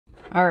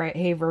All right.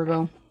 Hey,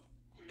 Virgo.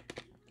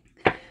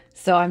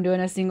 So I'm doing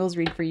a singles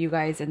read for you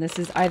guys, and this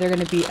is either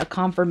going to be a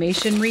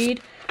confirmation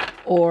read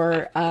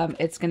or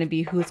it's going to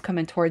be who's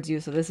coming towards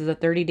you. So this is a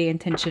 30-day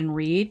intention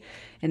read,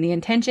 and the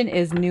intention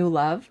is new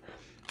love.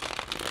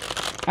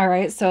 All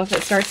right, so if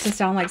it starts to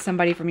sound like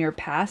somebody from your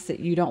past that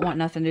you don't want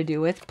nothing to do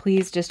with,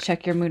 please just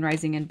check your moon,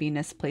 rising, and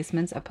Venus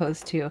placements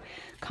opposed to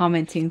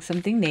commenting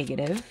something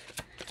negative.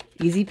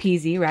 Easy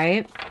peasy,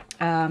 right?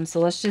 So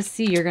let's just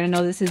see. You're going to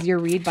know this is your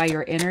read by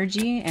your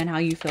energy and how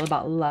you feel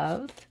about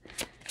love.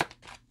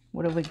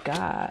 What have we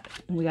got?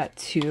 We got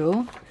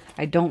 2.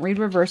 I don't read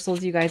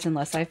reversals, you guys,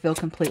 unless I feel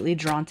completely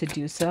drawn to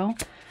do so.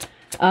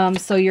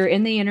 So you're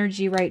in the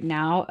energy right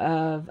now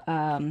of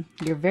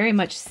you're very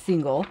much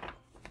single.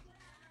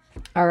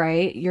 All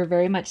right, you're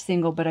very much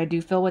single, but I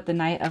do feel with the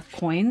Knight of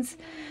Coins,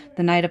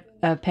 the Knight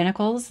of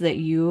Pentacles, that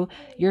you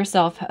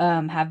yourself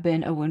have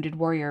been a wounded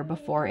warrior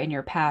before in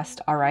your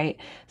past. All right,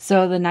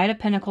 so the Knight of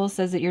Pentacles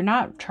says that you're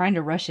not trying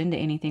to rush into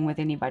anything with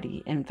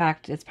anybody. In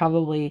fact, it's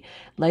probably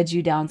led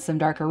you down some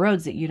darker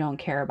roads that you don't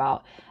care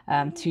about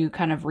to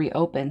kind of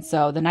reopen.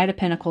 So the Knight of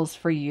Pentacles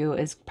for you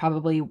is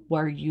probably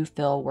where you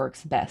feel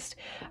works best.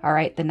 All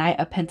right, the Knight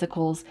of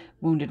Pentacles,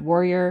 wounded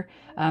warrior.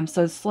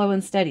 So slow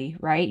and steady,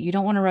 right? You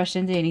don't want to rush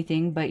into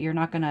anything, but you're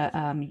not going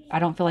to, I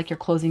don't feel like you're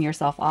closing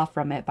yourself off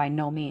from it by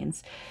no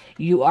means.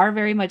 You are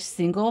very much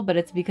single, but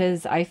it's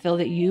because I feel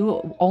that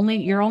you're only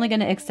going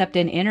to accept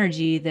an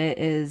energy that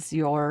is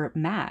your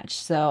match.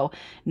 So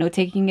no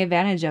taking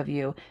advantage of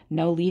you,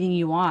 no leading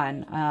you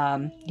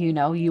on. You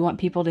know, you want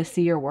people to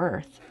see your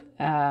worth.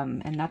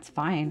 And that's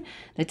fine.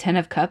 The 10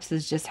 of Cups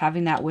is just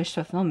having that wish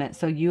fulfillment.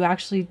 So you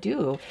actually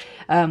do,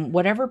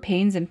 whatever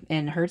pains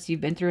and hurts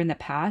you've been through in the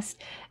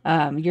past,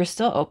 you're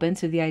still open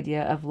to the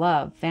idea of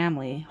love,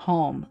 family,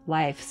 home,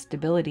 life,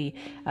 stability.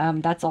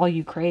 That's all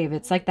you crave.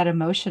 It's like that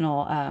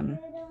emotional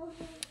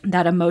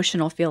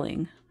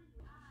feeling.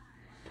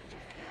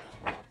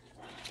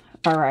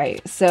 All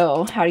right.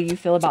 So how do you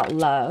feel about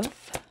love?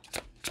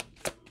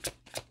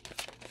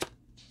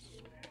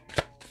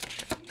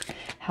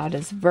 How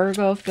does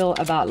Virgo feel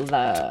about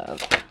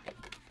love?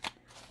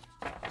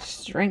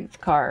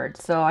 Strength card.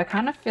 So I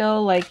kind of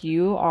feel like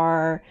you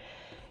are,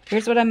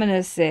 here's what I'm going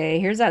to say.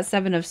 Here's that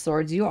 7 of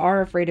Swords. You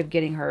are afraid of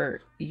getting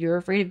hurt. You're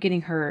afraid of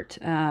getting hurt.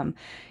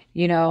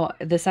 You know,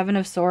 the 7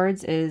 of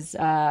Swords is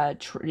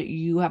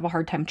you have a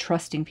hard time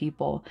trusting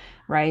people,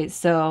 right?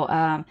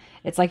 So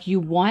it's like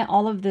you want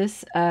all of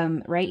this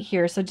right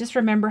here. So just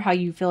remember how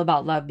you feel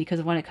about love,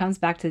 because when it comes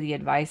back to the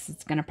advice,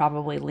 it's going to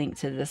probably link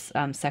to this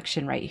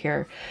section right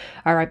here.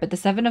 All right, but the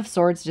 7 of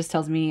Swords just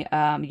tells me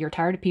you're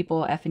tired of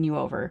people effing you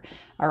over.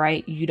 All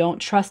right, you don't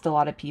trust a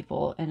lot of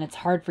people, and it's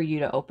hard for you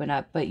to open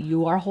up, but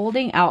you are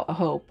holding out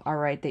hope, all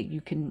right, that you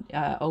can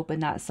open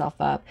that self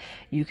up.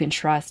 You can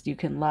trust, you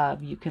can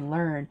love, you can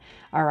learn,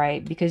 all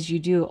right, because you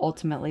do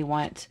ultimately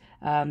want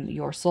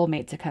your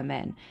soulmate to come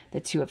in, the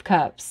 2 of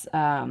Cups,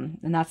 and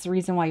that's the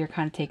reason why you're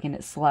kind of taking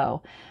it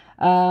slow.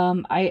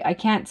 I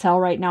can't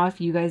tell right now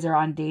if you guys are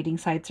on dating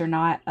sites or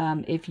not.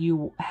 If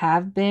you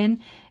have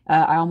been,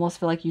 I almost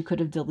feel like you could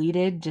have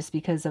deleted just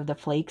because of the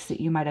flakes that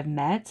you might have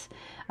met.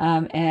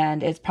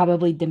 And it's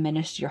probably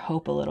diminished your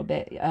hope a little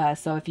bit.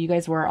 So if you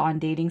guys were on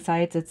dating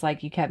sites, it's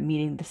like you kept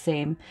meeting the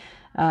same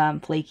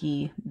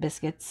flaky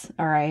biscuits.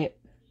 All right.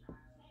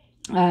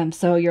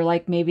 So you're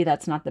like, maybe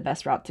that's not the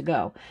best route to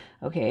go.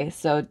 Okay,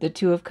 so the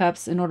 2 of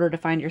Cups, in order to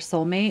find your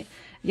soulmate,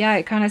 yeah,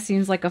 it kind of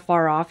seems like a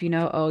far off, you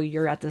know, oh,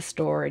 you're at the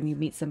store and you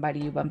meet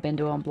somebody, you bump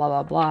into them, blah,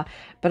 blah, blah.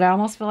 But I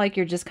almost feel like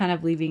you're just kind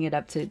of leaving it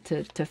up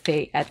to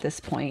fate at this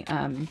point.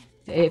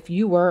 If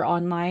you were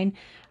online,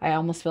 I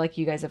almost feel like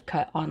you guys have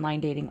cut online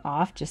dating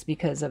off just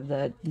because of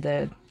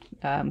the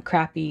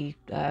crappy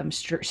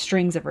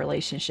strings of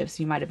relationships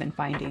you might have been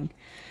finding,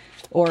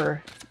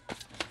 or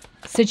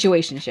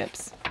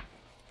situationships.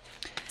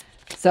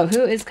 So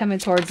who is coming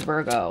towards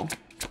Virgo?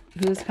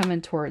 Who's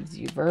coming towards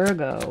you,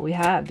 Virgo? We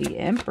have the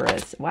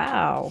Empress.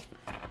 Wow.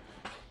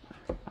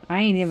 I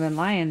ain't even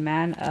lying,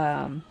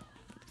 man.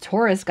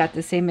 Taurus got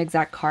the same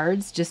exact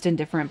cards, just in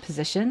different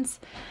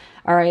positions.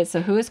 All right, so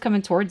who is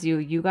coming towards you?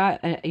 You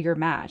got your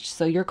match.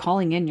 So you're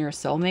calling in your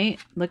soulmate.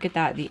 Look at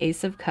that. The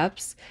Ace of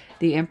Cups,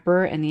 the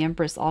Emperor, and the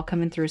Empress all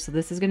coming through. So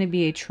this is going to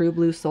be a true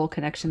blue soul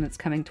connection that's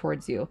coming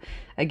towards you.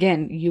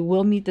 Again, you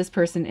will meet this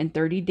person in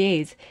 30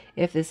 days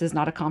if this is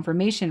not a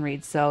confirmation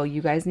read. So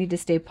you guys need to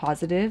stay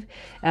positive,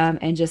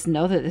 and just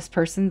know that this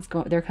person's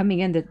they're coming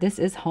in, that this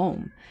is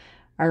home.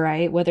 All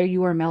right, whether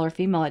you are male or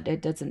female,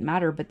 it doesn't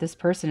matter, but this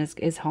person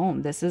is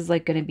home. This is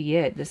like going to be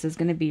it. This is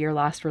going to be your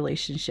last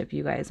relationship,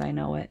 you guys. I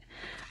know it.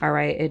 All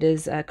right, it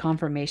is a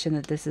confirmation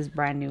that this is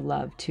brand new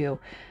love too,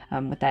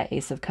 with that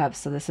Ace of Cups.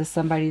 So this is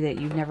somebody that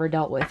you've never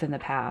dealt with in the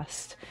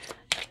past.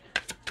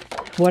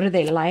 What are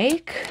they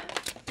like?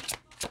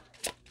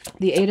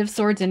 The 8 of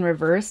Swords in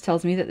reverse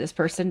tells me that this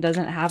person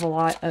doesn't have a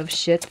lot of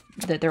shit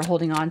that they're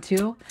holding on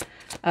to.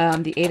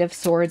 The 8 of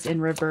Swords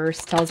in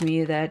reverse tells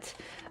me that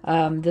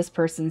This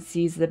person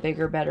sees the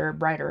bigger, better,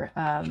 brighter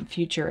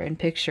future and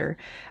picture.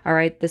 All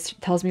right. This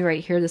tells me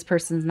right here, this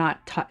person's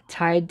not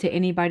tied to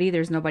anybody.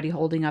 There's nobody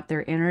holding up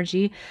their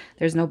energy.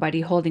 There's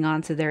nobody holding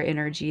on to their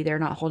energy. They're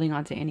not holding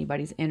on to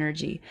anybody's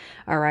energy.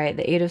 All right.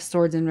 The Eight of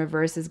Swords in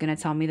reverse is going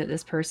to tell me that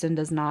this person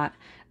does not,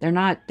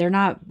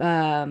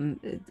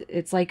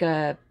 it's like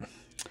a,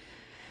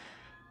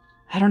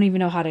 I don't even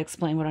know how to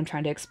explain what I'm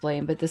trying to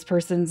explain, but this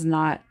person's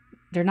not,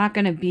 they're not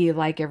going to be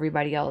like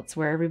everybody else,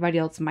 where everybody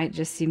else might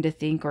just seem to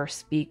think or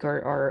speak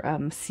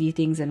or see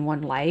things in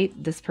one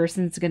light. This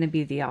person's going to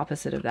be the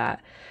opposite of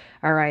that.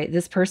 All right.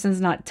 This person's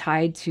not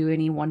tied to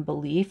any one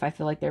belief. I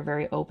feel like they're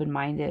very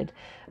open-minded.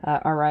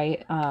 All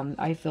right.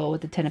 I feel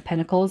with the Ten of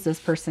Pentacles, this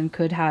person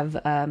could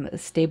have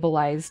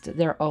stabilized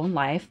their own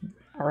life.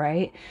 All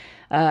right.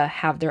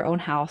 Have their own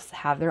house,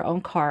 have their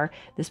own car.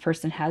 This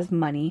person has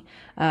money.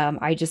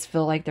 I just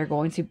feel like they're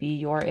going to be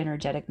your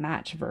energetic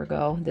match,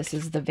 Virgo. This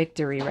is the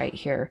victory right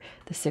here.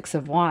 The Six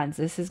of Wands.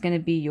 This is going to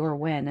be your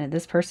win. And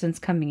this person's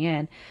coming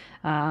in.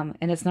 And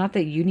it's not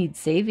that you need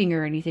saving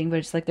or anything, but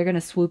it's like they're going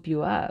to swoop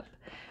you up.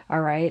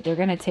 All right. They're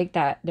going to take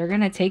that. They're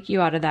going to take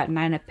you out of that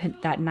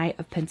Knight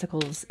of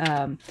Pentacles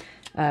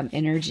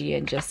energy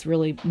and just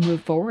really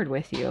move forward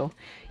with you.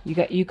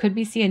 You could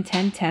be seeing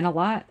 1010 a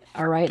lot.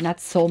 All right. And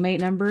that's soulmate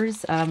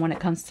numbers. When it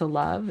comes to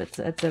love, it's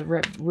a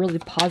really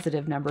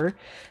positive number.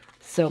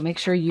 So make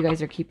sure you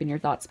guys are keeping your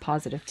thoughts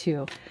positive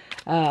too.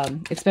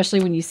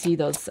 Especially when you see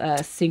those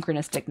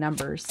synchronistic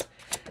numbers.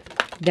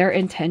 Their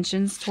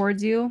intentions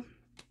towards you.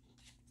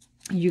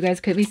 You guys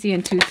could be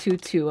seeing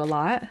 222 a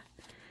lot.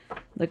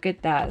 Look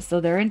at that. So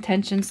their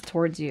intentions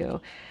towards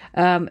you.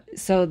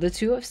 So the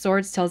Two of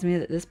Swords tells me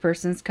that this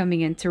person's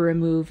coming in to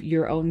remove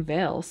your own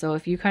veil. So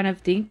if you kind of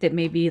think that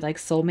maybe like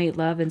soulmate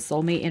love and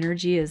soulmate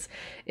energy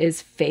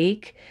is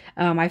fake,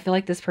 I feel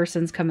like this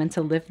person's coming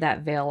to lift that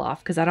veil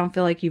off, because I don't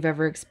feel like you've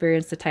ever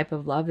experienced the type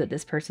of love that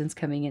this person's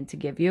coming in to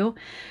give you.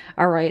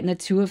 All right. And the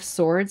Two of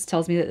Swords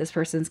tells me that this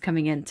person's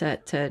coming in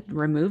to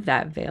remove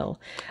that veil.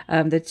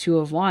 The Two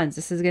of Wands,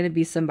 this is going to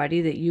be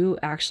somebody that you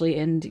actually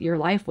end your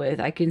life with.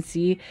 I can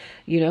see,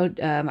 you know,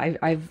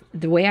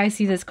 the way I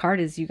see this card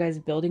is you guys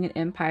building an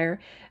empire.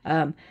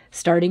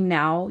 Starting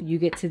now, you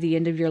get to the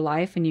end of your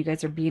life and you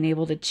guys are being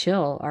able to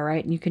chill. All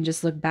right. And you can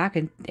just look back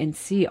and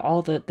see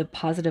all the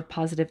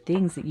positive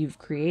things that you've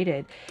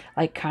created,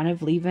 like kind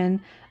of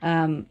leaving,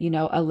 you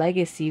know, a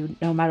legacy,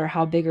 no matter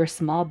how big or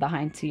small,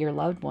 behind to your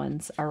loved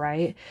ones. All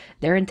right.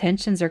 Their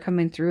intentions are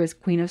coming through as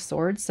Queen of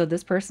Swords. So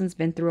this person's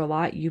been through a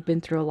lot. You've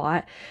been through a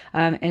lot.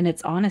 And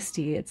it's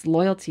honesty, it's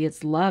loyalty,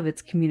 it's love,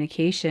 it's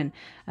communication,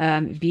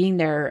 being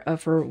there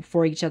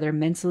for each other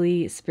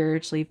mentally,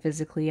 spiritually,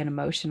 physically, and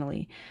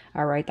emotionally.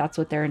 All right. That's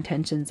what their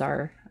intentions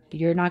are.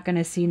 You're not going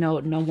to see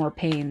no more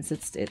pains.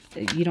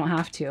 You don't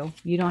have to.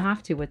 You don't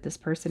have to with this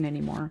person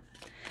anymore.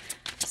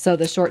 So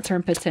the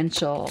short-term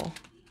potential.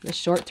 The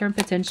short-term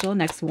potential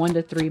next 1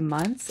 to 3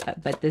 months.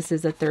 But this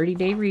is a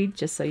 30-day read,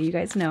 just so you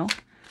guys know.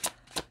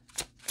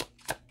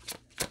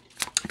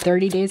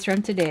 30 days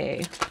from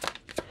today,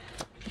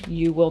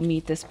 you will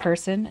meet this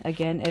person.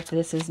 Again, if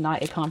this is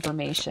not a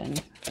confirmation.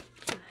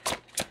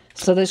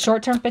 So the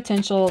short-term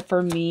potential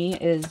for me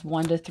is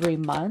 1 to 3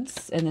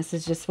 months. And this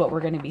is just what we're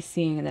going to be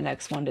seeing in the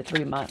next 1 to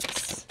 3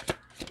 months.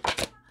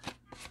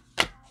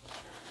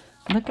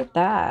 Look at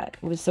that.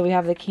 So we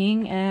have the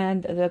King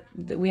and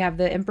we have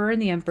the Emperor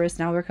and the Empress.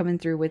 Now we're coming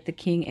through with the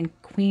King and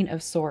Queen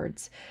of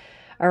Swords.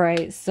 All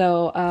right.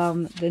 So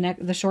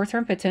the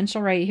short-term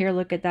potential right here,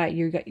 look at that.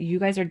 You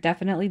guys are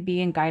definitely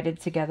being guided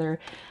together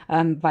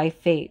by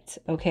fate.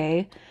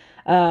 Okay.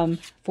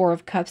 Four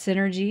of Cups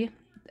energy.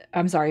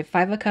 I'm sorry,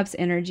 Five of Cups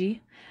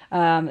energy.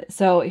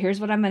 So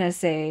here's what I'm going to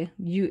say.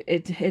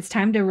 It's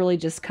time to really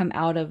just come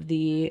out of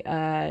maybe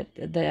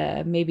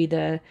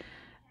the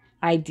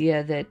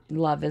idea that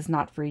love is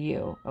not for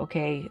you.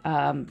 Okay.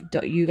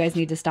 You guys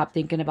need to stop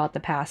thinking about the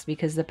past,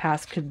 because the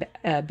past could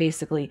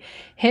basically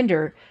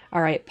hinder,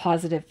 all right,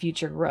 positive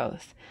future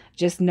growth.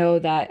 Just know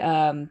that,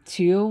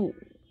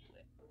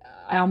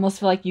 I almost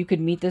feel like you could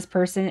meet this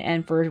person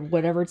and for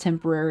whatever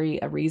temporary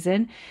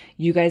reason,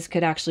 you guys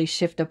could actually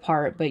shift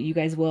apart, but you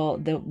guys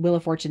the Wheel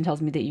of Fortune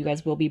tells me that you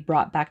guys will be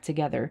brought back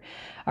together.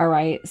 All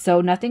right. So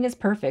nothing is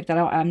perfect.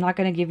 I'm not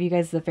going to give you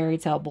guys the fairy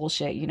tale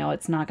bullshit. You know,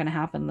 it's not going to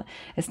happen.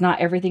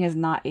 Everything is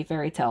not a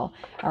fairy tale.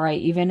 All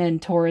right. Even in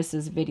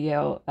Taurus's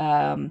video,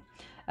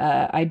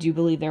 I do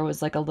believe there's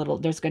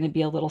going to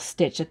be a little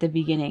stitch at the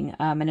beginning.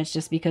 And it's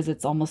just because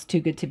it's almost too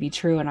good to be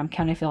true. And I'm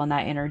kind of feeling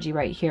that energy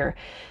right here.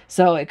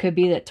 So it could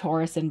be that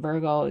Taurus and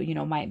Virgo, you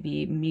know, might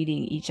be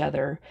meeting each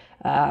other,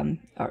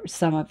 or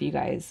some of you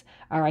guys.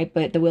 All right.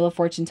 But the Wheel of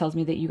Fortune tells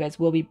me that you guys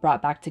will be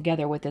brought back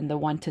together within the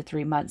 1 to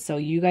 3 months. So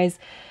you guys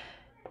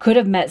could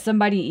have met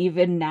somebody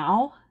even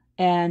now.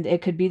 And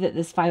it could be that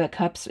this Five of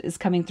Cups is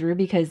coming through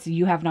because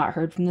you have not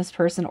heard from this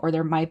person, or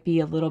there might be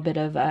a little bit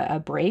of a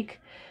break.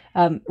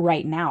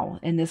 right now.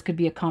 And this could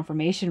be a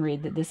confirmation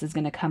read that this is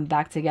going to come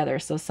back together.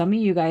 So some of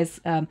you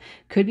guys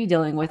could be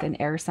dealing with an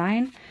air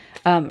sign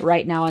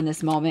right now in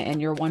this moment,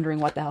 and you're wondering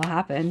what the hell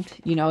happened.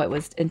 You know, it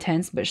was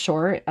intense but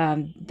short.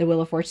 The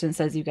Wheel of Fortune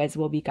says you guys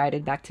will be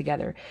guided back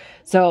together.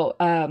 So,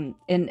 and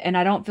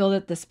I don't feel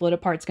that the split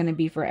apart's going to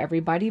be for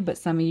everybody, but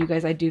some of you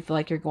guys, I do feel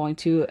like you're going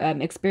to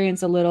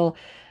experience a little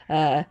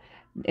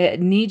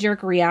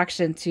knee-jerk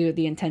reaction to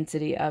the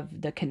intensity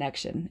of the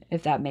connection,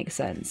 if that makes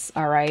sense.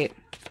 All right.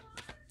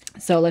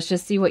 So let's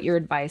just see what your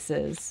advice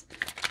is.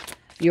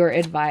 Your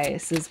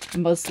advice is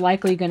most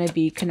likely going to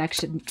be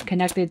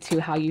connected to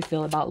how you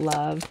feel about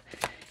love.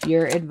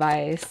 Your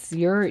advice,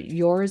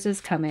 yours is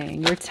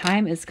coming. Your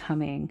time is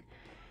coming.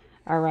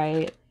 All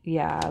right.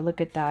 Yeah,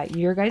 look at that.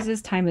 Your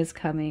guys' time is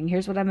coming.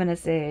 Here's what I'm going to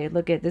say.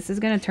 Look at this is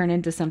going to turn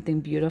into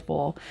something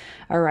beautiful.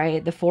 All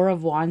right. The Four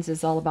of Wands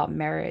is all about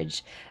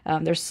marriage.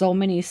 There's so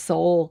many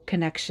soul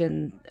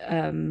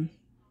connection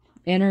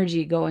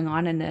energy going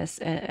on in this.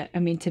 I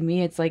mean, to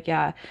me, it's like,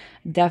 yeah,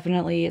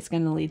 definitely it's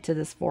going to lead to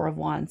this Four of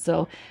Wands.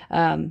 So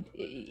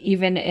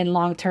even in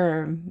long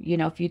term, you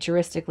know,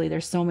 futuristically,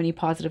 there's so many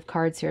positive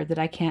cards here that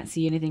I can't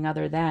see anything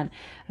other than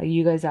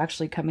you guys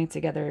actually coming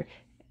together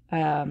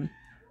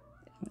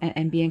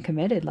and being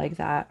committed like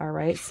that. All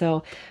right.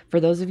 So for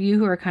those of you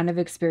who are kind of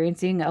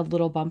experiencing a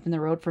little bump in the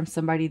road from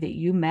somebody that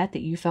you met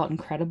that you felt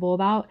incredible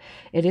about,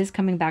 it is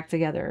coming back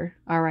together.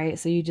 All right.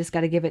 So you just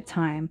got to give it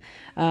time.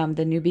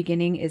 The new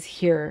beginning is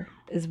here,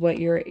 is what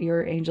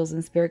your angels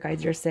and spirit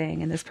guides are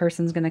saying. And this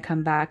person's going to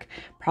come back,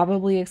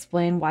 probably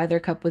explain why their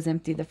cup was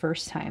empty the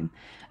first time.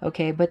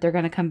 Okay. But they're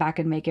going to come back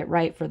and make it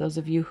right for those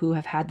of you who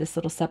have had this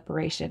little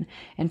separation.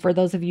 And for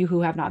those of you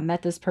who have not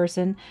met this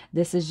person,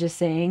 this is just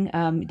saying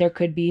there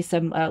could be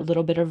a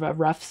little bit of a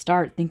rough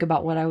start. Think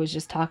about what I was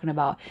just talking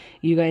about.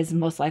 You guys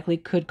most likely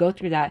could go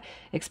through that,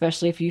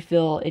 especially if you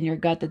feel in your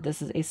gut that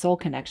this is a soul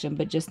connection,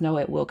 but just know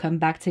it will come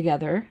back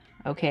together.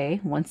 Okay.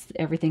 Once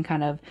everything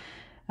kind of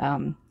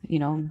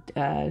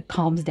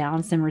calms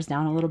down, simmers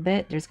down a little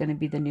bit, there's going to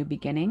be the new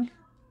beginning.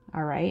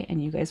 All right.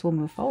 And you guys will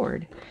move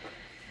forward.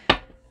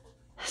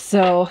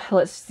 So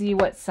let's see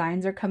what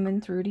signs are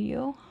coming through to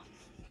you.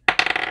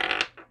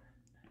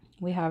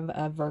 We have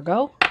a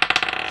Virgo,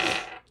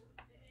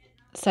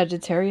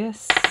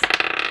 Sagittarius,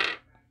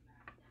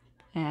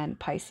 and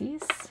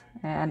Pisces.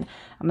 And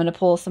I'm going to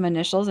pull some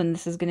initials, and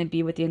this is going to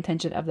be with the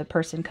intention of the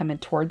person coming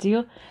towards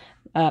you.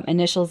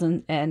 Initials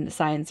and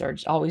signs are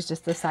always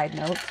just a side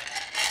note.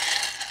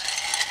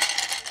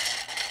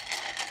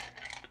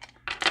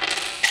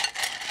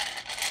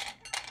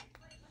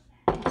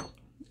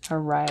 All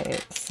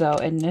right, so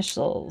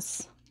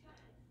initials,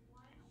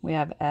 we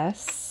have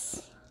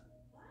S,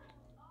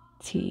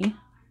 T,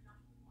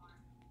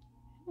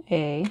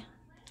 A,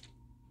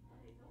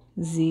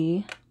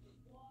 Z,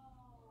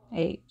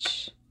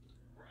 H,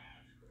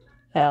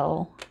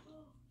 L,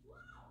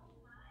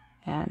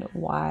 and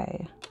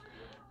Y.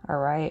 All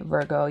right,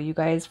 Virgo, you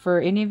guys, for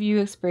any of you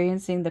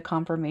experiencing the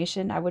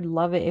confirmation, I would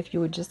love it if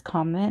you would just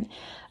comment.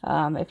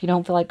 If you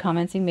don't feel like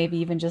commenting, maybe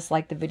even just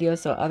like the video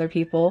so other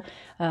people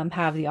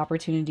have the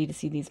opportunity to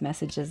see these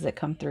messages that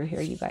come through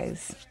here. You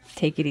guys,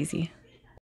 take it easy.